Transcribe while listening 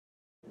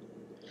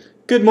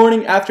Good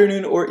morning,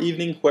 afternoon, or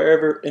evening,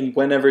 wherever and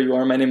whenever you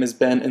are. My name is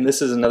Ben, and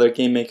this is another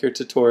Game Maker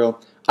tutorial.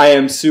 I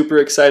am super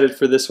excited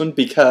for this one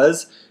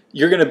because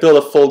you're going to build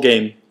a full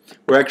game.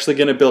 We're actually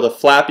going to build a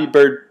Flappy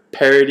Bird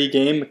parody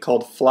game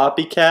called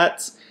Floppy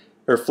Cats,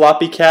 or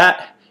Floppy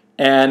Cat,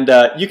 and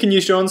you can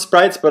use your own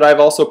sprites, but I've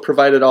also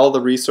provided all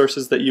the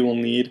resources that you will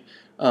need,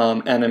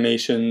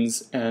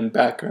 animations and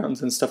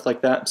backgrounds and stuff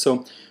like that.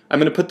 So I'm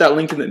going to put that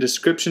link in the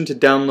description to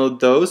download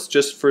those,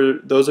 just for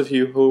those of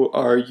you who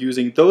are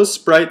using those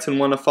sprites and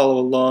want to follow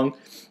along.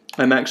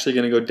 I'm actually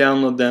going to go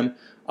download them.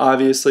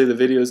 Obviously the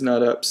video is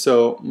not up,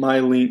 so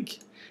my link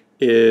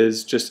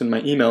is just in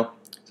my email.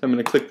 So I'm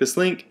going to click this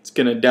link, it's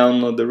going to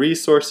download the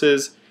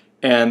resources,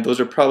 and those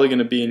are probably going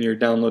to be in your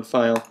download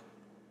file.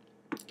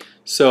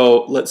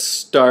 So let's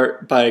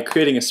start by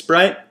creating a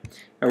sprite,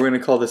 and we're going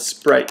to call this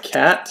sprite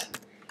cat.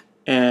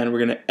 And we're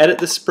going to edit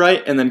the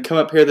sprite, and then come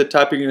up here at the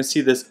top, you're going to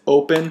see this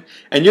open,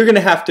 and you're going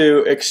to have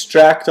to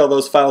extract all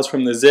those files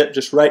from the zip.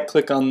 Just right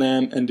click on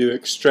them and do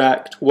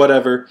extract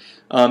whatever.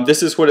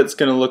 This is what it's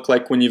going to look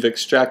like when you've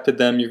extracted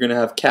them. You're going to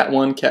have cat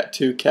 1, cat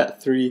 2,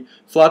 cat 3,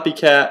 floppy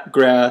cat,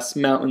 grass,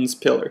 mountains,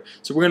 pillar.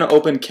 So we're going to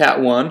open cat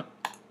 1.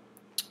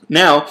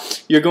 Now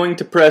you're going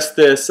to press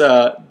this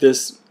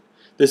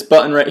this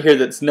button right here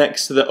that's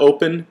next to the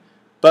open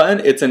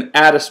button. It's an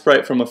add a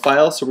sprite from a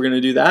file, so we're going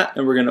to do that,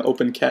 and we're going to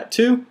open cat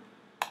 2.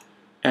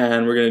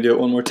 And we're going to do it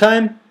one more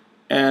time,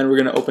 and we're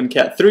going to open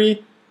cat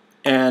 3,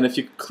 and if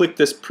you click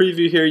this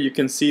preview here, you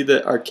can see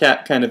that our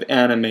cat kind of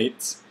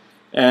animates,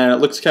 and it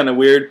looks kind of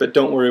weird, but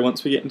don't worry,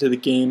 once we get into the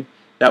game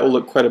that will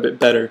look quite a bit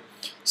better.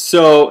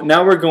 So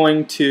now we're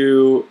going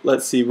to,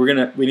 let's see, we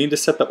need to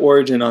set the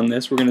origin on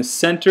this. We're going to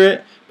center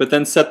it, but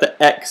then set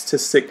the X to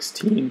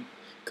 16,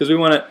 because we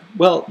want to,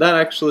 well, that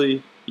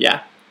actually,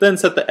 yeah, then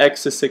set the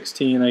X to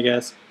 16, I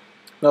guess.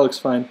 That looks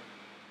fine.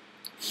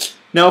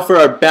 Now for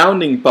our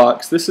bounding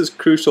box, this is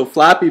crucial.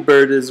 Flappy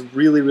Bird is a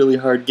really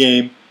hard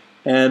game,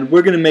 and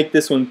we're going to make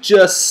this one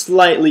just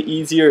slightly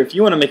easier. If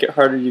you want to make it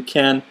harder, you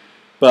can,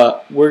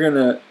 but we're going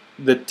to,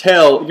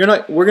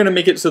 we're going to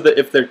make it so that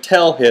if their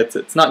tail hits,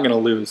 it's not going to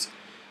lose.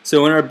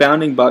 So in our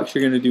bounding box,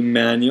 you're going to do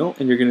manual,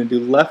 and you're going to do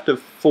left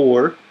of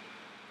 4,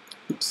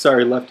 oops,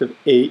 sorry, left of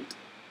 8,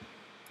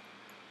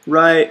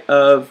 right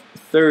of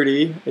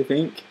 30, I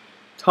think,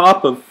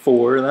 top of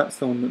 4, that's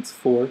the one that's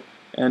 4,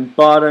 and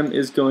bottom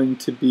is going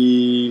to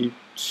be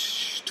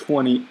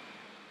 22.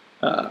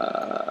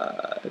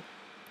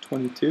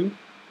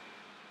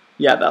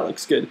 Yeah, that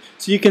looks good.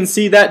 So you can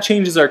see that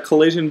changes our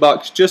collision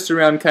box just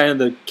around kind of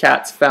the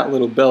cat's fat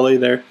little belly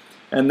there,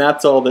 and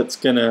that's all that's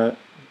going to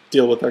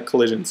deal with our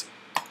collisions.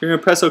 You're going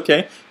to press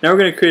OK. Now we're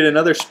going to create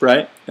another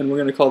sprite, and we're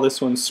going to call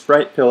this one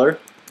sprite pillar.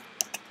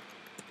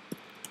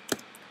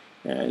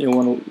 And you'll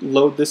want to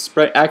load this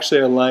sprite.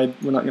 Actually, I lied.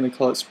 We're not going to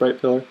call it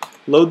sprite pillar.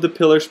 Load the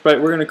pillar sprite.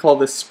 We're going to call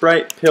this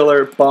sprite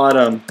pillar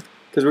bottom,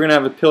 because we're going to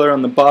have a pillar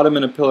on the bottom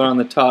and a pillar on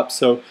the top.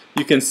 So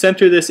you can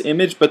center this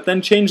image, but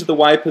then change the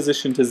Y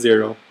position to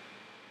 0.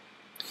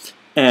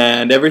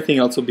 And everything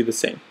else will be the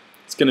same.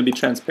 It's going to be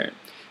transparent.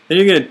 Then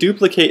you're going to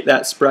duplicate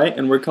that sprite,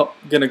 and we're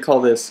going to call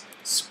this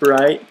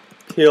sprite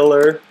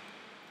pillar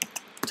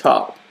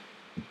top.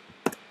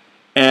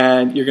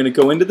 And you're going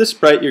to go into the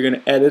sprite, you're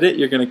going to edit it,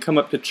 you're going to come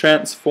up to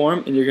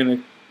transform, and you're going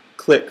to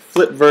click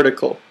flip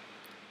vertical.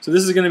 So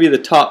this is going to be the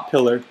top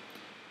pillar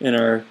in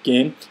our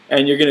game,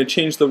 and you're going to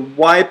change the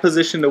Y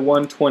position to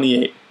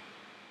 128.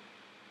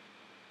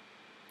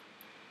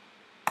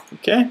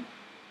 Okay?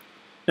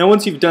 Now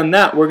once you've done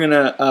that, we're going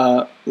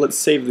to, let's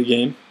save the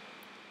game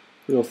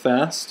real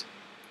fast.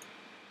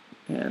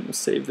 And we'll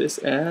save this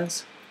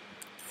as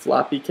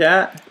Floppy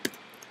Cat.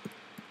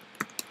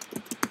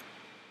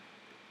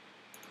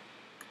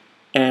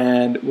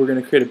 And we're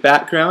going to create a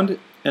background,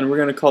 and we're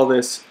going to call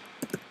this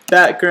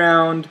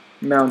background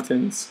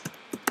mountains.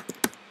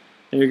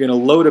 And you're going to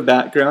load a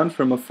background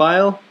from a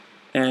file,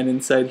 and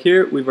inside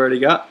here we've already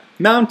got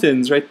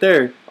mountains right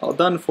there, all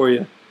done for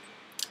you.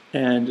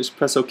 And just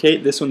press OK.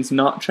 This one's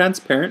not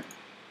transparent.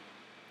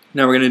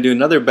 Now we're going to do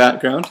another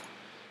background,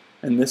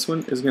 and this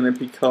one is going to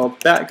be called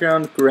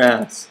background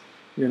grass.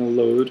 You're going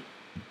to load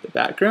the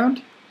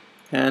background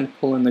and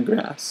pull in the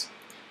grass.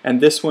 And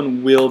this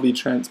one will be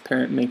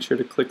transparent. Make sure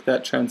to click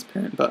that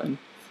transparent button.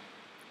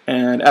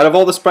 And out of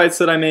all the sprites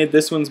that I made,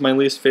 this one's my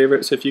least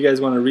favorite, so if you guys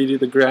want to redo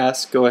the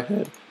grass, go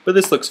ahead. But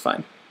this looks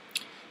fine.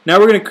 Now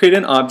we're going to create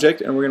an object,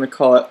 and we're going to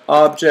call it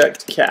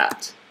object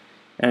cat,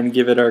 and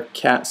give it our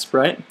cat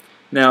sprite.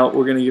 Now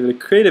we're going to give it a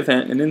create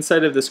event, and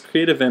inside of this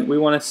create event, we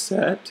want to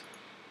set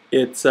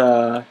its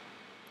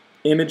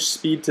image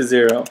speed to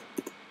 0.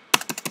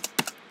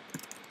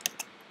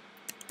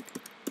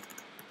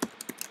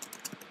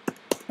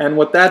 And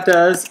what that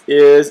does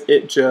is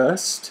it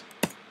just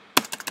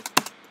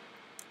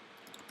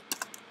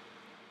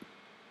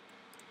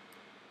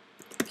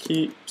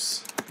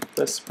keeps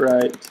the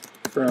sprite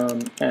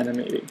from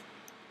animating.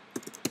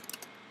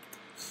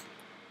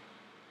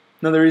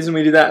 Now the reason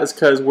we do that is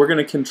because we're going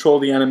to control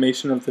the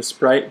animation of the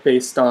sprite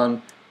based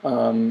on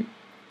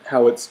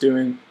how it's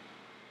doing.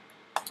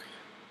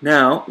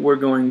 Now we're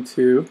going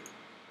to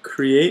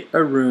create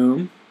a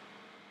room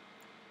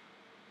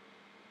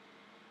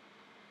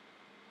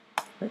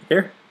right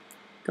here.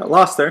 Got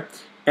lost there.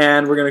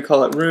 And we're going to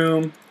call it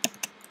room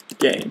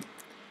game.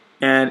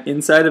 And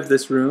inside of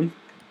this room,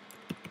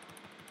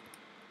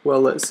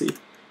 well, let's see.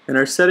 And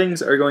our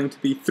settings are going to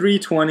be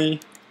 320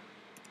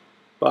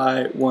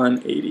 by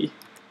 180.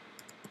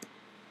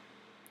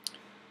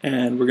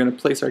 And we're going to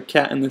place our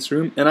cat in this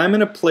room. And I'm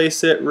going to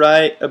place it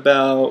right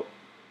about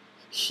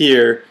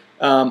here.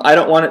 I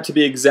don't want it to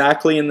be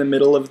exactly in the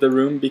middle of the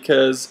room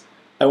because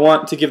I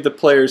want to give the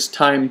players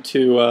time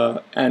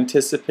to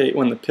anticipate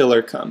when the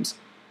pillar comes.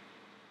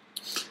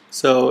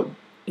 So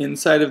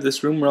inside of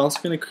this room, we're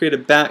also going to create a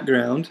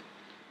background.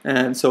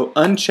 And so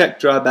uncheck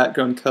draw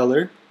background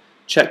color,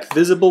 check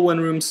visible when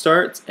room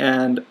starts,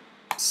 and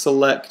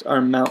select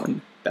our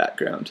mountain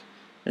background.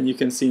 And you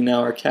can see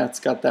now our cat's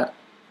got that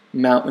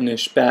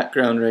mountainish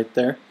background right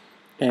there.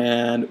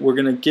 And we're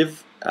going to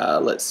give,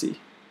 let's see.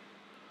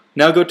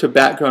 Now go to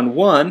background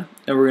 1,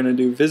 and we're going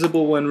to do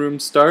visible when room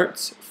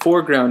starts,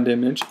 foreground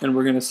image, and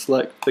we're going to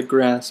select the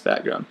grass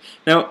background.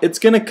 Now it's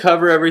going to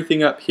cover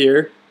everything up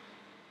here,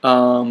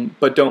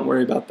 but don't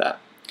worry about that.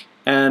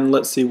 And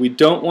let's see, we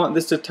don't want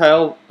this to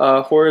tile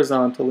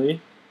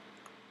horizontally.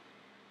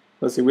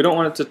 Let's see, we don't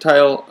want it to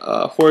tile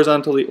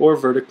horizontally or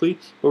vertically,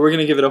 but we're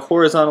going to give it a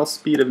horizontal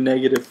speed of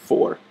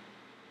 -4.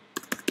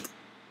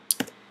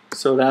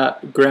 So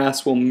that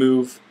grass will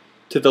move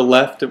to the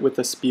left with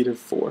a speed of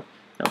 4.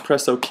 Now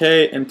press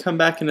OK and come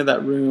back into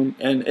that room,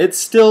 and it's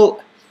still,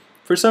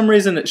 for some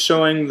reason it's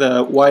showing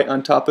the white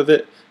on top of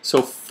it.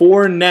 So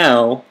for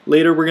now,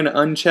 later we're going to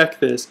uncheck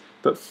this,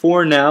 but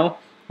for now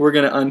we're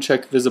going to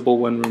uncheck visible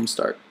when room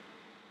start.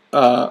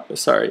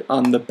 Sorry,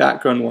 on the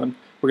background one,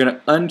 we're going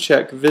to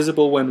uncheck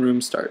visible when room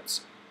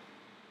starts.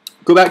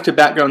 Go back to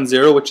background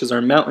 0, which is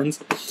our mountains,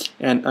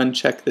 and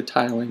uncheck the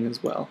tiling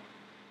as well.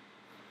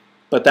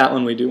 But that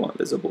one we do want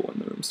visible when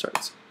the room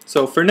starts.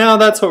 So for now,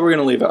 that's what we're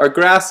going to leave it. Our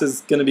grass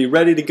is going to be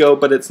ready to go,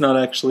 but it's not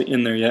actually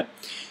in there yet.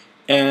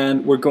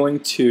 And we're going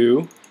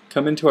to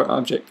come into our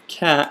object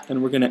cat,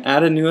 and we're going to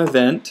add a new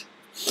event,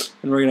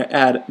 and we're going to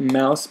add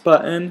mouse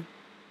button,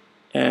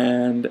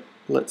 and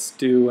let's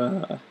do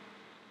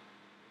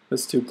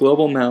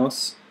global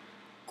mouse,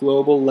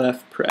 global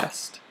left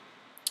pressed.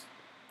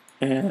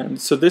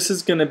 And so this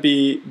is going to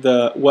be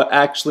what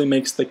actually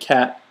makes the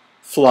cat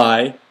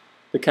fly,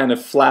 the kind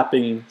of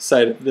flapping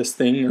side of this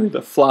thing, or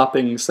the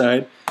flopping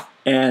side.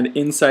 And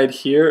inside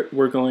here,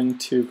 we're going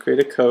to create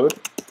a code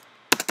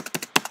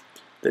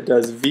that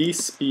does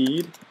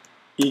vSpeed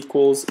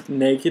equals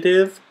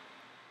 -5,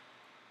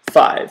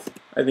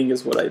 I think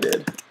is what I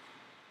did.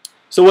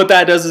 So what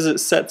that does is it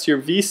sets your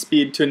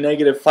vSpeed to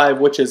 -5,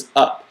 which is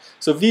up.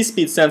 So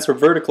vSpeed stands for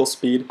vertical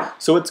speed,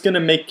 so it's going to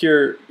make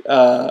your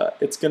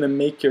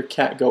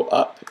cat go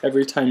up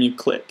every time you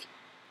click.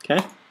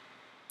 Okay.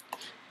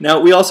 Now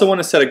we also want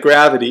to set a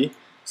gravity,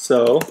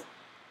 so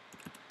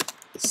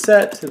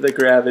set the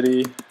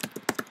gravity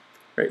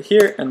right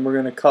here, and we're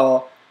going to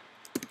call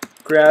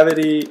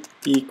gravity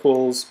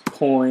equals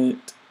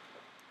point.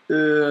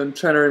 I'm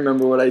trying to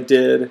remember what I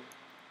did.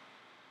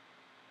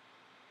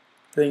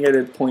 I think I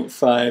did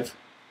 0.5.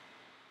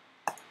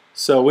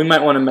 So we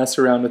might want to mess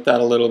around with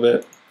that a little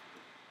bit,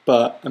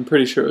 but I'm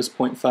pretty sure it was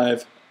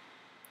 0.5.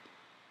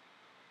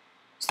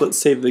 So let's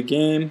save the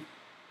game,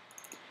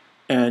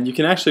 and you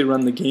can actually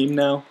run the game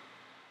now.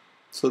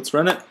 So let's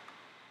run it,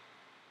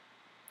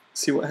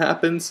 see what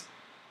happens.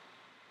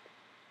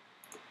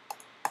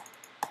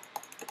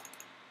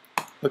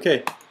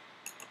 Okay,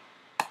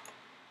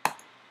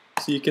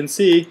 so you can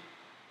see,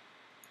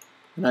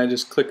 and I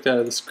just clicked out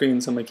of the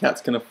screen, so my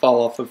cat's going to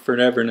fall off of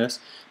foreverness,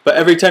 but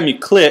every time you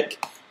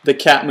click, the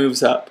cat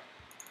moves up.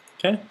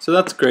 Okay, so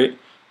that's great.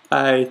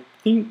 I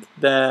think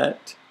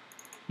that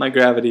my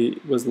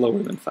gravity was lower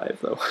than 5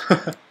 though.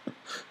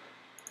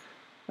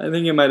 I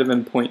think it might have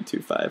been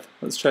 0.25.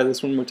 Let's try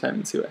this one more time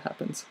and see what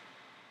happens.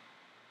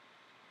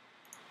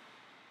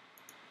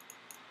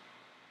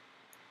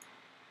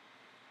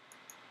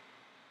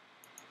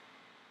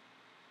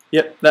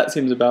 Yep, that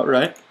seems about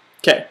right.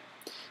 Okay.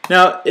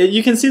 Now,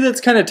 you can see that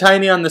it's kind of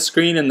tiny on the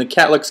screen, and the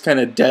cat looks kind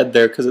of dead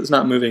there because it's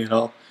not moving at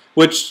all,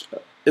 which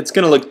it's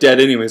going to look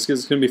dead anyways because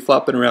it's going to be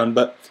flopping around,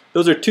 but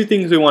those are two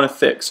things we want to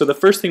fix. So the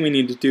first thing we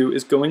need to do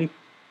is go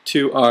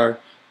into our,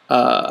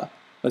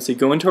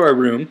 go into our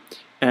room,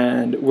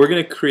 and we're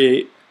going to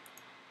create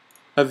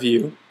a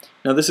view.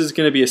 Now this is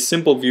going to be a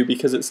simple view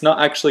because it's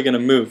not actually going to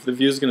move. The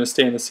view is going to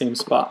stay in the same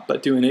spot,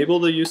 but to enable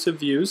the use of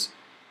views,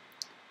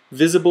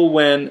 visible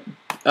when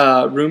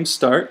room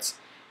starts,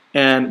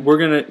 and we're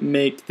going to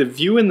make the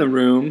view in the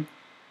room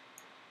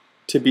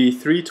to be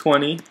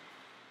 320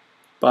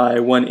 by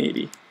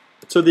 180.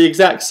 So the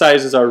exact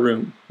size is our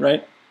room,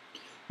 right?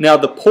 Now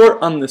the port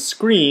on the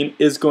screen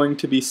is going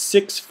to be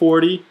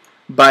 640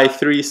 by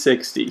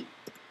 360.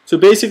 So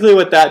basically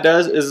what that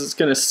does is it's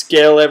going to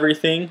scale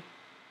everything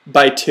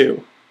by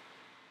 2.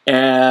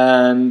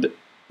 And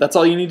that's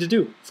all you need to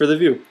do for the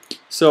view.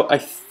 So I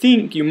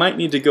think you might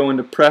need to go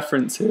into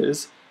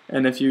preferences,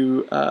 and if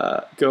you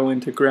go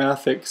into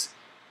graphics,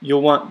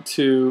 you'll want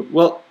to,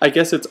 well, I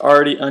guess it's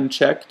already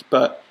unchecked,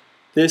 but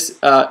this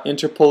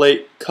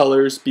interpolate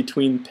colors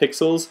between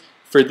pixels,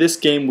 for this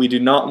game we do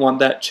not want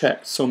that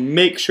checked, so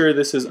make sure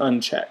this is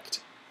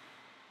unchecked.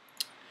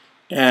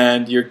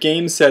 And your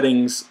game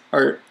settings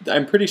are,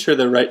 I'm pretty sure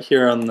they're right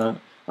here on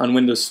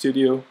Windows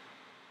Studio,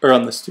 or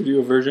on the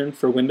Studio version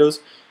for Windows,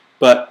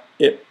 but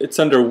it's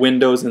under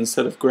Windows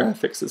instead of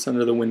Graphics. It's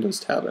under the Windows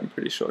tab, I'm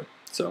pretty sure.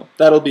 So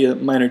that'll be a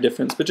minor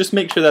difference, but just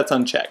make sure that's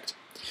unchecked.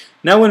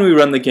 Now when we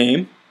run the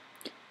game,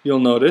 you'll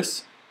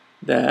notice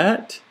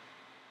that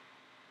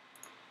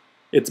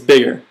it's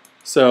bigger,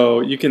 so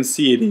you can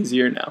see it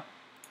easier now.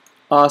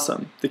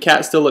 Awesome. The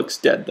cat still looks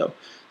dead though.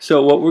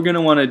 So what we're going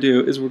to want to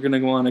do is we're going to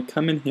want to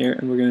come in here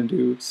and we're going to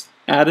do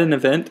add an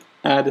event,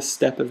 add a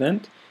step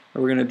event,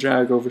 and we're going to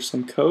drag over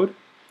some code.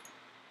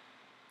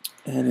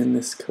 And in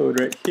this code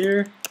right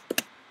here,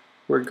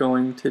 we're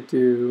going to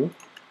do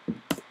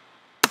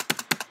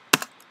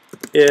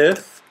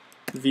if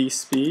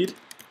vSpeed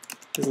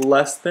is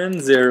less than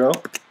 0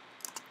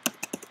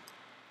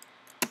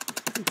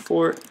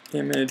 for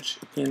image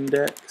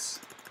index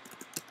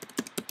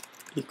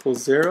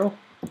equals 0,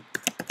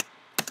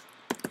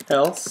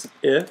 else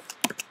if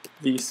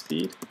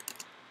vSpeed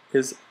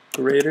is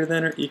greater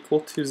than or equal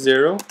to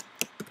 0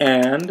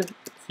 and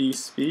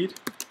vSpeed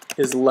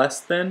is less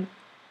than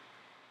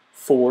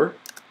 4,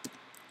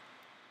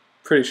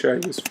 pretty sure I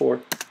used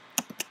 4,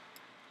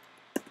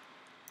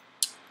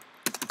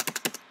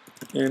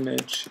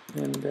 image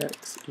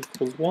index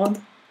equals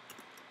 1,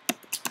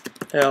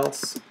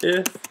 else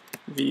if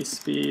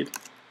vSpeed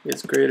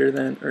is greater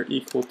than or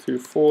equal to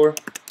 4,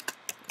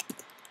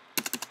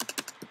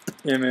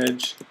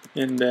 image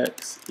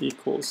index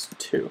equals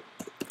 2.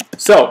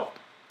 So,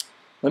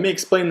 let me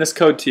explain this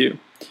code to you.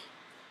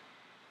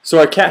 So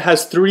our cat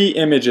has 3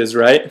 images,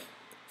 right,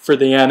 for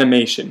the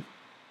animation.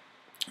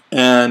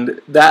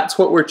 And that's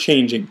what we're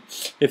changing.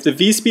 If the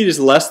vSpeed is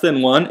less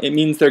than 1, it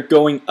means they're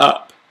going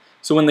up.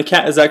 So when the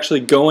cat is actually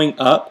going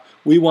up,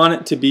 we want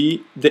it to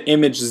be the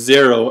image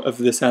 0 of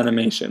this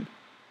animation.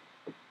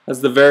 That's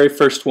the very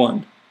first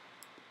one.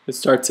 It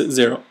starts at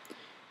 0.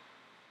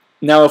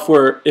 Now if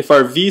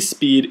our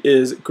vSpeed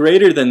is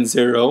greater than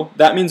 0,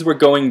 that means we're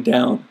going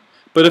down.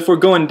 But if we're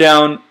going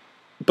down,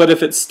 but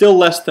if it's still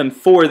less than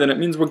 4, then it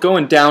means we're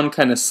going down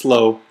kind of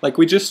slow. Like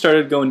we just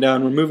started going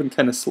down, we're moving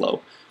kind of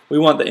slow. We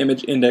want the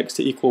image index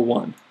to equal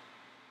 1.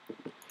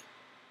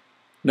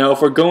 Now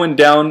if we're going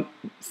down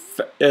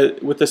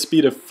with a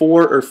speed of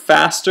 4 or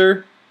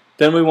faster,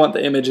 then we want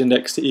the image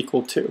index to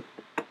equal 2.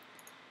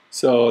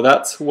 So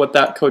that's what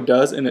that code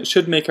does, and it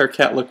should make our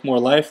cat look more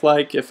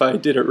lifelike if I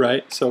did it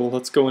right. So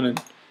let's go in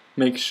and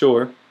make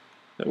sure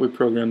that we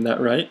programmed that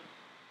right.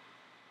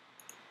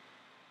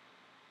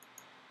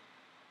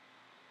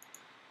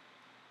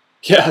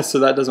 Yeah, so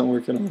that doesn't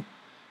work at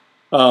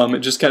all. It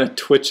just kind of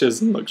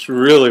twitches and looks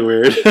really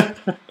weird.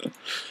 It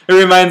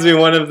reminds me of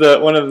one of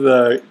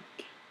the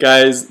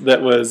guys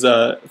that was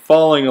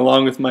following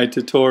along with my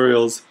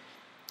tutorials.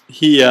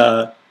 He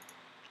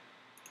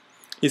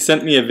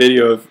sent me a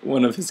video of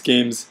one of his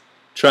games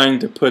trying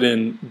to put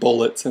in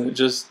bullets and it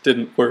just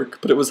didn't work.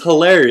 But it was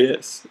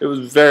hilarious. It was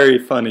very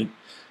funny.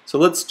 So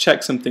let's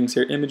check some things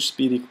here. Image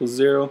speed equals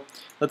 0.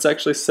 Let's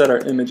actually set our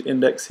image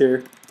index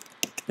here.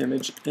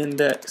 Image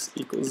index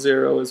equals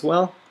 0 as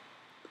well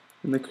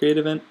in the create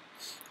event.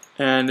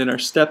 And in our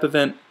step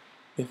event,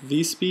 if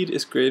vSpeed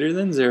is greater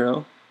than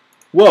 0,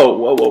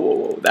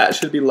 whoa, that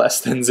should be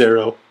less than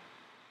 0.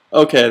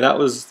 Okay, that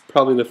was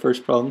probably the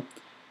first problem.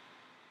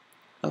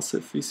 Else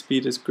if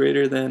vSpeed is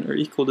greater than or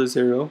equal to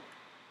 0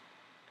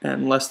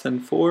 and less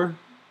than 4,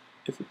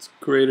 if it's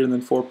greater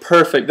than 4,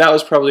 perfect, that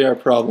was probably our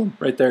problem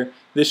right there.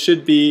 This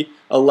should be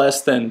a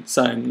less than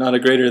sign, not a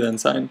greater than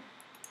sign.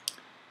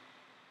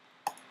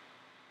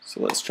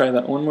 So let's try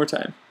that one more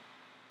time.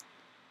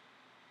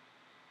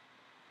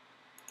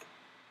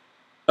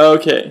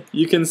 Okay,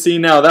 you can see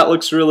now that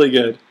looks really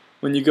good.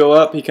 When you go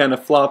up, he kind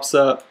of flops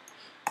up.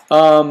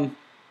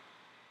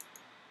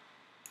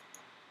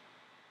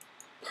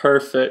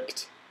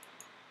 Perfect.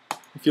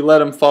 If you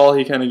let him fall,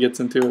 he kind of gets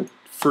into a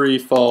free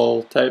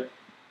fall type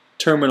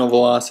terminal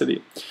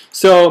velocity.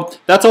 So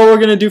that's all we're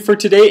going to do for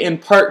today. In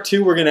part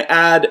 2, we're going to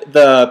add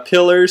the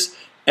pillars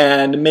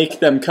and make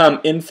them come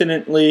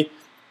infinitely.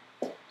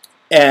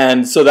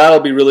 And so that'll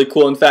be really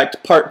cool. In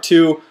fact, part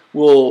 2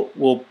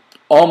 will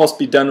almost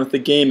be done with the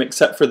game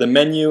except for the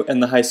menu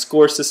and the high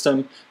score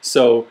system.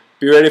 So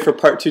be ready for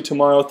part 2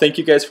 tomorrow. Thank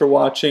you guys for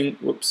watching.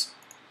 Whoops.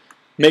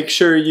 Make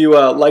sure you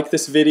like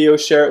this video,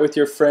 share it with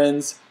your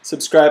friends,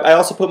 subscribe. I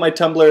also put my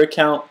Tumblr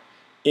account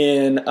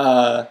in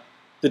the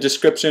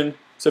description.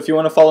 So if you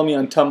want to follow me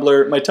on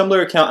Tumblr, my Tumblr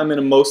account, I'm going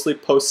to mostly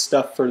post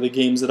stuff for the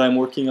games that I'm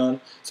working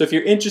on. So if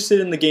you're interested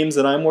in the games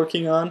that I'm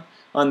working on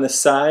the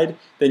side,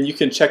 then you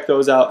can check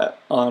those out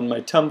on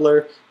my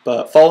Tumblr.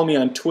 But follow me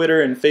on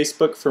Twitter and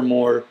Facebook for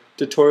more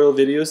tutorial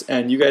videos,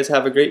 and you guys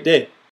have a great day.